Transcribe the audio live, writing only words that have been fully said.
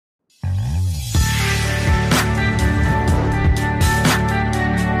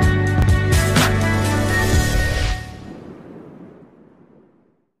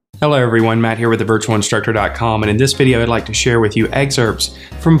Hello everyone, Matt here with thevirtualinstructor.com, and in this video I'd like to share with you excerpts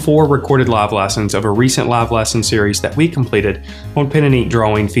from 4 recorded live lessons of a recent live lesson series that we completed on pen and ink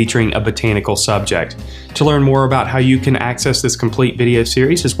drawing featuring a botanical subject. To learn more about how you can access this complete video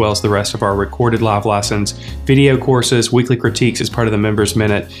series as well as the rest of our recorded live lessons, video courses, weekly critiques as part of the Members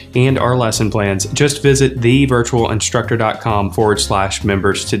Minute, and our lesson plans, just visit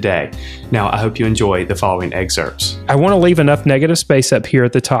thevirtualinstructor.com/members today. Now I hope you enjoy the following excerpts. I want to leave enough negative space up here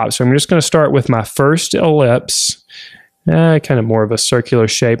at the top, so I'm just going to start with my first ellipse, kind of more of a circular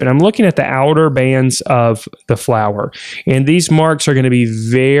shape, and I'm looking at the outer bands of the flower, and these marks are going to be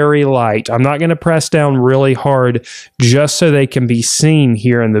very light. I'm not going to press down really hard just so they can be seen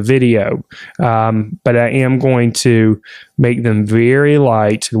here in the video, but I am going to make them very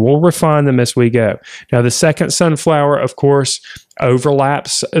light, and we'll refine them as we go. Now the second sunflower, of course,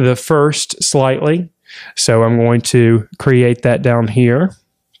 overlaps the first slightly, so I'm going to create that down here.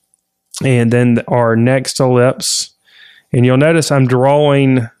 And then our next ellipse, and you'll notice I'm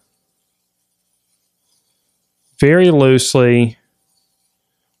drawing very loosely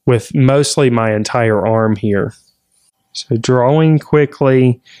with mostly my entire arm here. So drawing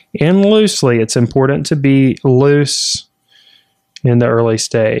quickly and loosely. It's important to be loose in the early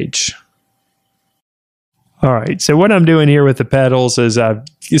stage. All right, so what I'm doing here with the petals is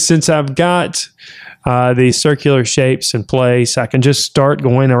since I've got these circular shapes in place, I can just start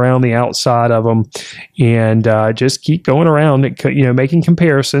going around the outside of them and just keep going around, making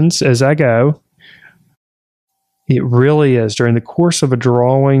comparisons as I go. It really is, during the course of a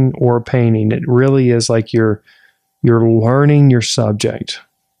drawing or a painting, it really is like you're learning your subject.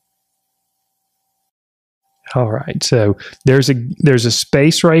 All right, so there's a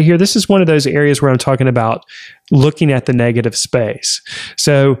space right here. This is one of those areas where I'm talking about looking at the negative space.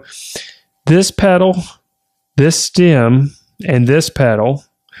 So this petal, this stem, and this petal,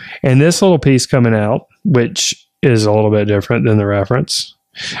 and this little piece coming out, which is a little bit different than the reference,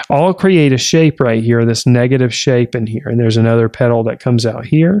 all create a shape right here, this negative shape in here. And there's another petal that comes out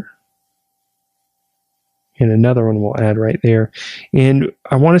here. And another one we'll add right there. And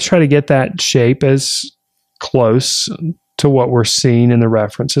I want to try to get that shape as close to what we're seeing in the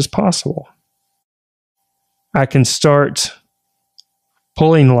reference as possible. I can start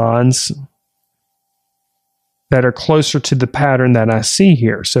pulling lines that are closer to the pattern that I see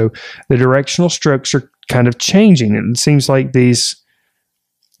here. So the directional strokes are kind of changing. It seems like this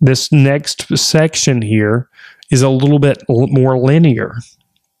next section here is a little bit more linear.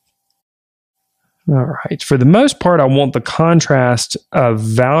 All right, for the most part, I want the contrast of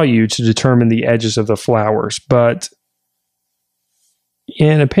value to determine the edges of the flowers, but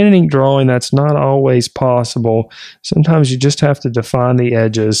in a pen and ink drawing, that's not always possible. Sometimes you just have to define the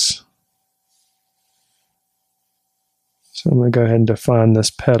edges. So I'm going to go ahead and define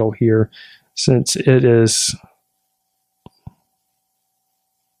this petal here, since it is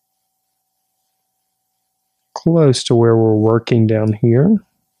close to where we're working down here.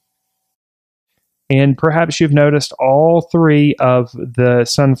 And perhaps you've noticed all 3 of the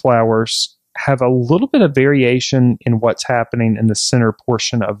sunflowers have a little bit of variation in what's happening in the center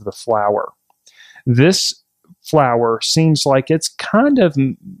portion of the flower. This flower seems like it's kind of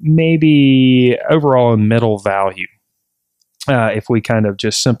maybe overall a middle value, if we kind of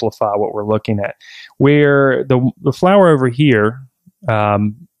just simplify what we're looking at. Where the flower over here,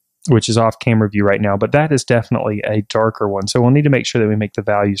 which is off camera view right now, but that is definitely a darker one. So we'll need to make sure that we make the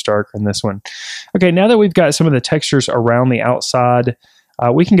values darker in this one. Okay, now that we've got some of the textures around the outside,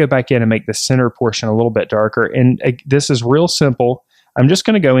 we can go back in and make the center portion a little bit darker. And this is real simple. I'm just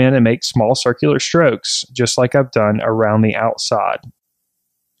going to go in and make small circular strokes, just like I've done around the outside.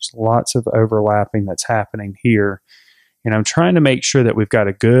 There's lots of overlapping that's happening here. And I'm trying to make sure that we've got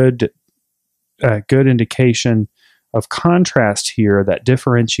a good indication of contrast here that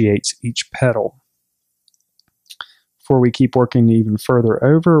differentiates each petal. Before we keep working even further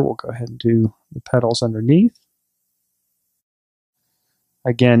over, we'll go ahead and do the petals underneath.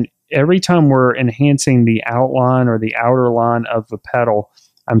 Again, every time we're enhancing the outline or the outer line of the petal,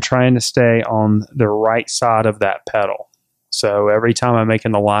 I'm trying to stay on the right side of that petal. So every time I'm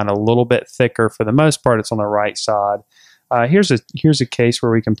making the line a little bit thicker, for the most part, it's on the right side. Here's a case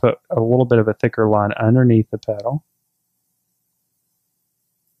where we can put a little bit of a thicker line underneath the petal.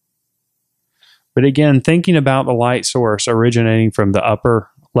 But again, thinking about the light source originating from the upper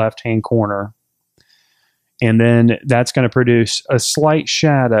left-hand corner, and then that's going to produce a slight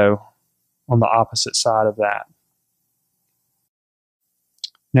shadow on the opposite side of that.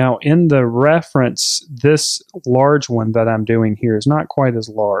 Now, in the reference, this large one that I'm doing here is not quite as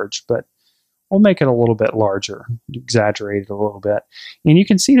large, but we'll make it a little bit larger, exaggerate it a little bit. And you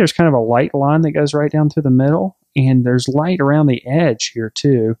can see there's kind of a light line that goes right down through the middle, and there's light around the edge here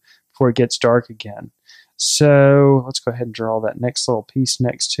too before it gets dark again. So let's go ahead and draw that next little piece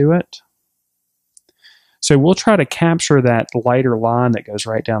next to it. So we'll try to capture that lighter line that goes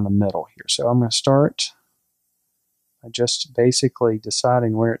right down the middle here. So I'm going to start by just basically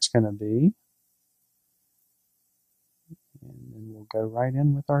deciding where it's going to be. And then we'll go right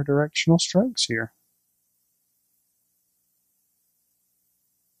in with our directional strokes here.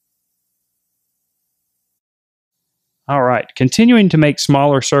 All right, continuing to make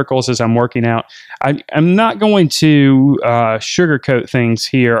smaller circles as I'm working out. I'm not going to sugarcoat things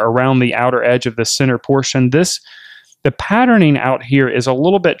here around the outer edge of the center portion. The patterning out here is a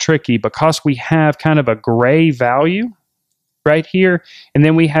little bit tricky because we have kind of a gray value right here, and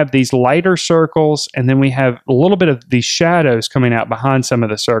then we have these lighter circles, and then we have a little bit of these shadows coming out behind some of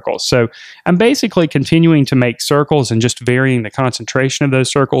the circles. So I'm basically continuing to make circles and just varying the concentration of those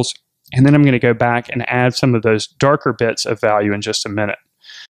circles. And then I'm going to go back and add some of those darker bits of value in just a minute.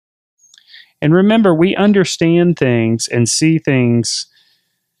 And remember, we understand things and see things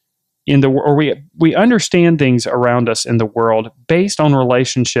in the or we understand things around us in the world based on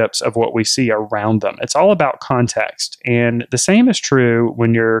relationships of what we see around them. It's all about context. And the same is true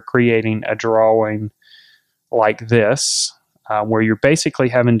when you're creating a drawing like this, where you're basically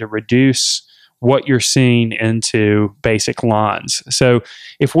having to reduce what you're seeing into basic lines. So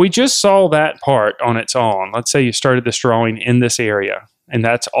if we just saw that part on its own, let's say you started this drawing in this area and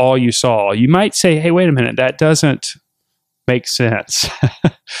that's all you saw, you might say, hey, wait a minute, that doesn't make sense.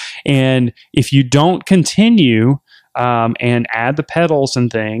 And if you don't continue and add the petals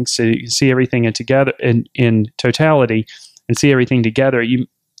and things so you can see everything in totality and see everything together, you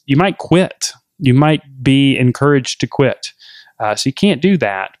might quit. You might be encouraged to quit. So you can't do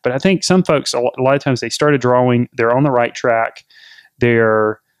that. But I think some folks, a lot of times they start a drawing, they're on the right track,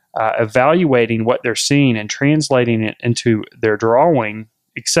 they're evaluating what they're seeing and translating it into their drawing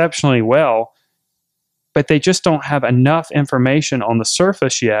exceptionally well, but they just don't have enough information on the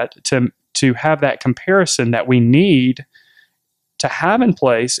surface yet to have that comparison that we need to have in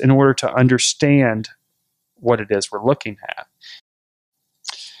place in order to understand what it is we're looking at.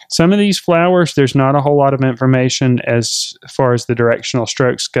 Some of these flowers, there's not a whole lot of information as far as the directional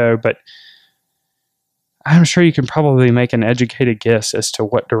strokes go, but I'm sure you can probably make an educated guess as to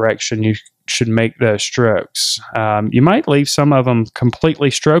what direction you should make those strokes. You might leave some of them completely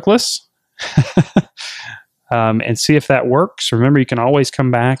strokeless and see if that works. Remember, you can always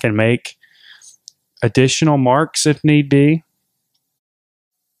come back and make additional marks if need be.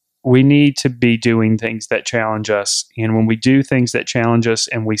 We need to be doing things that challenge us. And when we do things that challenge us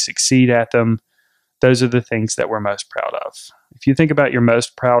and we succeed at them, those are the things that we're most proud of. If you think about your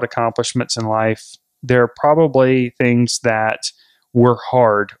most proud accomplishments in life, there are probably things that were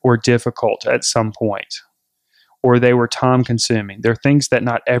hard or difficult at some point, or they were time consuming. They're things that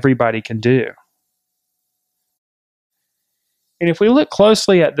not everybody can do. And if we look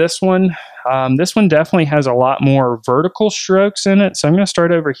closely at this one definitely has a lot more vertical strokes in it. So I'm going to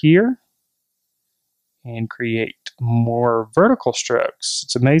start over here and create more vertical strokes.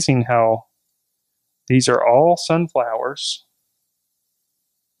 It's amazing how these are all sunflowers.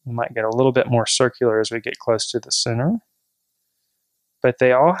 We might get a little bit more circular as we get close to the center. But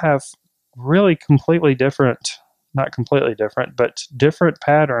they all have really completely different, not completely different, but different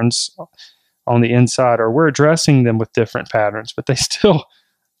patterns on the inside, or we're addressing them with different patterns, but they still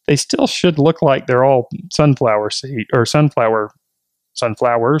should look like they're all sunflower seed or sunflowers,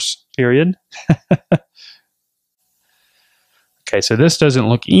 period. Okay, so this doesn't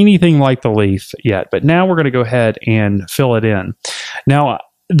look anything like the leaf yet, but now we're going to go ahead and fill it in. Now,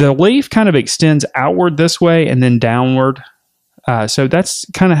 the leaf kind of extends outward this way and then downward. So that's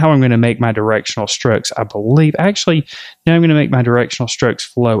kind of how I'm going to make my directional strokes, I believe. Actually, now I'm going to make my directional strokes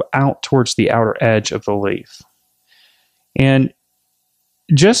flow out towards the outer edge of the leaf. And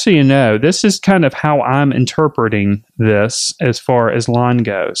just so you know, this is kind of how I'm interpreting this as far as line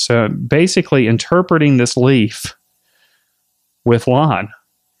goes. So basically interpreting this leaf with line.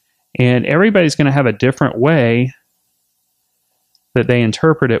 And everybody's going to have a different way that they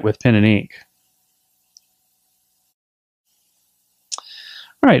interpret it with pen and ink.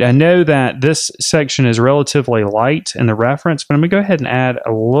 All right, I know that this section is relatively light in the reference, but I'm going to go ahead and add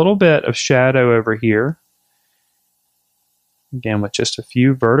a little bit of shadow over here. Again, with just a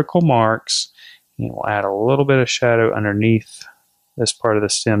few vertical marks, and we'll add a little bit of shadow underneath this part of the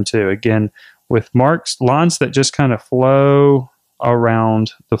stem too. Again, with marks, lines that just kind of flow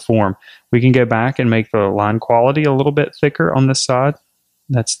around the form. We can go back and make the line quality a little bit thicker on this side.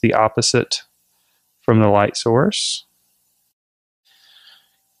 That's the opposite from the light source.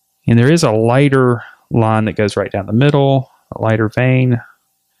 And there is a lighter line that goes right down the middle, a lighter vein.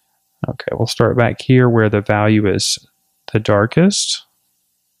 Okay, we'll start back here where the value is the darkest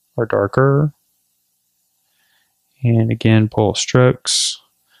or darker. And again, pull strokes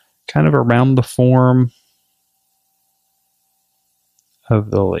kind of around the form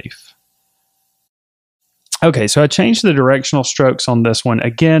of the leaf. Okay, so I changed the directional strokes on this one.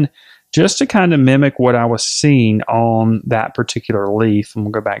 Again, just to kind of mimic what I was seeing on that particular leaf. And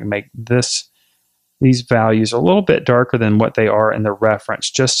we'll go back and make these values a little bit darker than what they are in the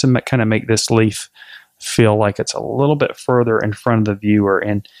reference, just to kind of make this leaf feel like it's a little bit further in front of the viewer.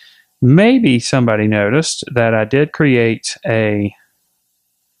 And maybe somebody noticed that I did create a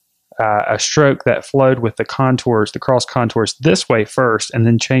stroke that flowed with the contours, the cross contours this way first, and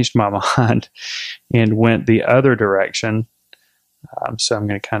then changed my mind and went the other direction. So I'm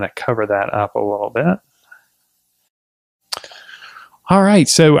going to kind of cover that up a little bit. All right,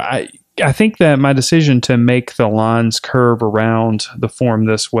 so I think that my decision to make the lines curve around the form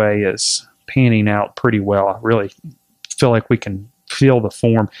this way is panning out pretty well. I really feel like we can feel the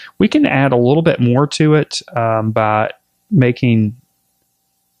form. We can add a little bit more to it by making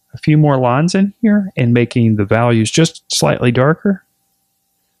a few more lines in here and making the values just slightly darker.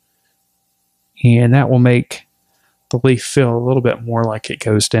 And that will make the leaf feel a little bit more like it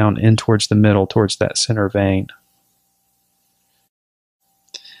goes down in towards the middle, towards that center vein.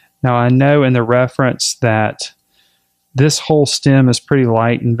 Now I know in the reference that this whole stem is pretty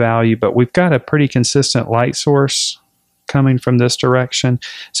light in value, but we've got a pretty consistent light source coming from this direction.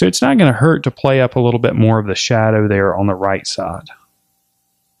 So it's not going to hurt to play up a little bit more of the shadow there on the right side.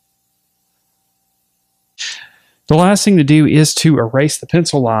 The last thing to do is to erase the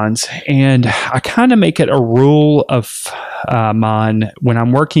pencil lines, and I kind of make it a rule of mine when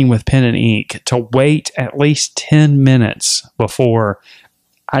I'm working with pen and ink to wait at least 10 minutes before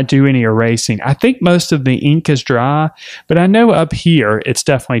I do any erasing. I think most of the ink is dry, but I know up here it's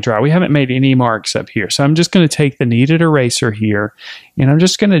definitely dry. We haven't made any marks up here, so I'm just going to take the kneaded eraser here, and I'm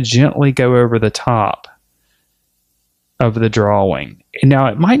just going to gently go over the top of the drawing. And now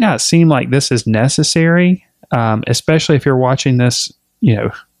it might not seem like this is necessary, especially if you're watching this, you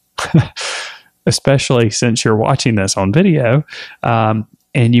know, especially since you're watching this on video, and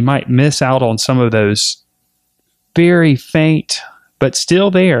you might miss out on some of those very faint but still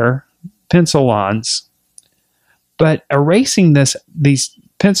there pencil lines. But erasing these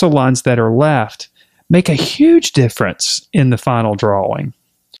pencil lines that are left make a huge difference in the final drawing.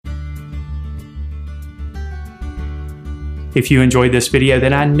 If you enjoyed this video,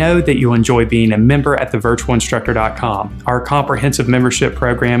 then I know that you'll enjoy being a member at thevirtualinstructor.com. Our comprehensive membership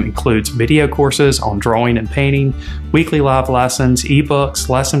program includes video courses on drawing and painting, weekly live lessons, ebooks,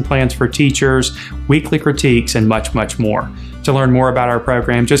 lesson plans for teachers, weekly critiques, and much, much more. To learn more about our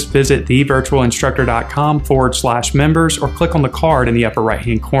program, just visit thevirtualinstructor.com/members or click on the card in the upper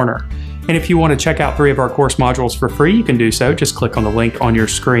right-hand corner. And if you want to check out 3 of our course modules for free, you can do so. Just click on the link on your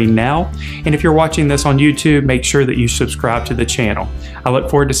screen now. And if you're watching this on YouTube, make sure that you subscribe to the channel. I look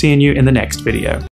forward to seeing you in the next video.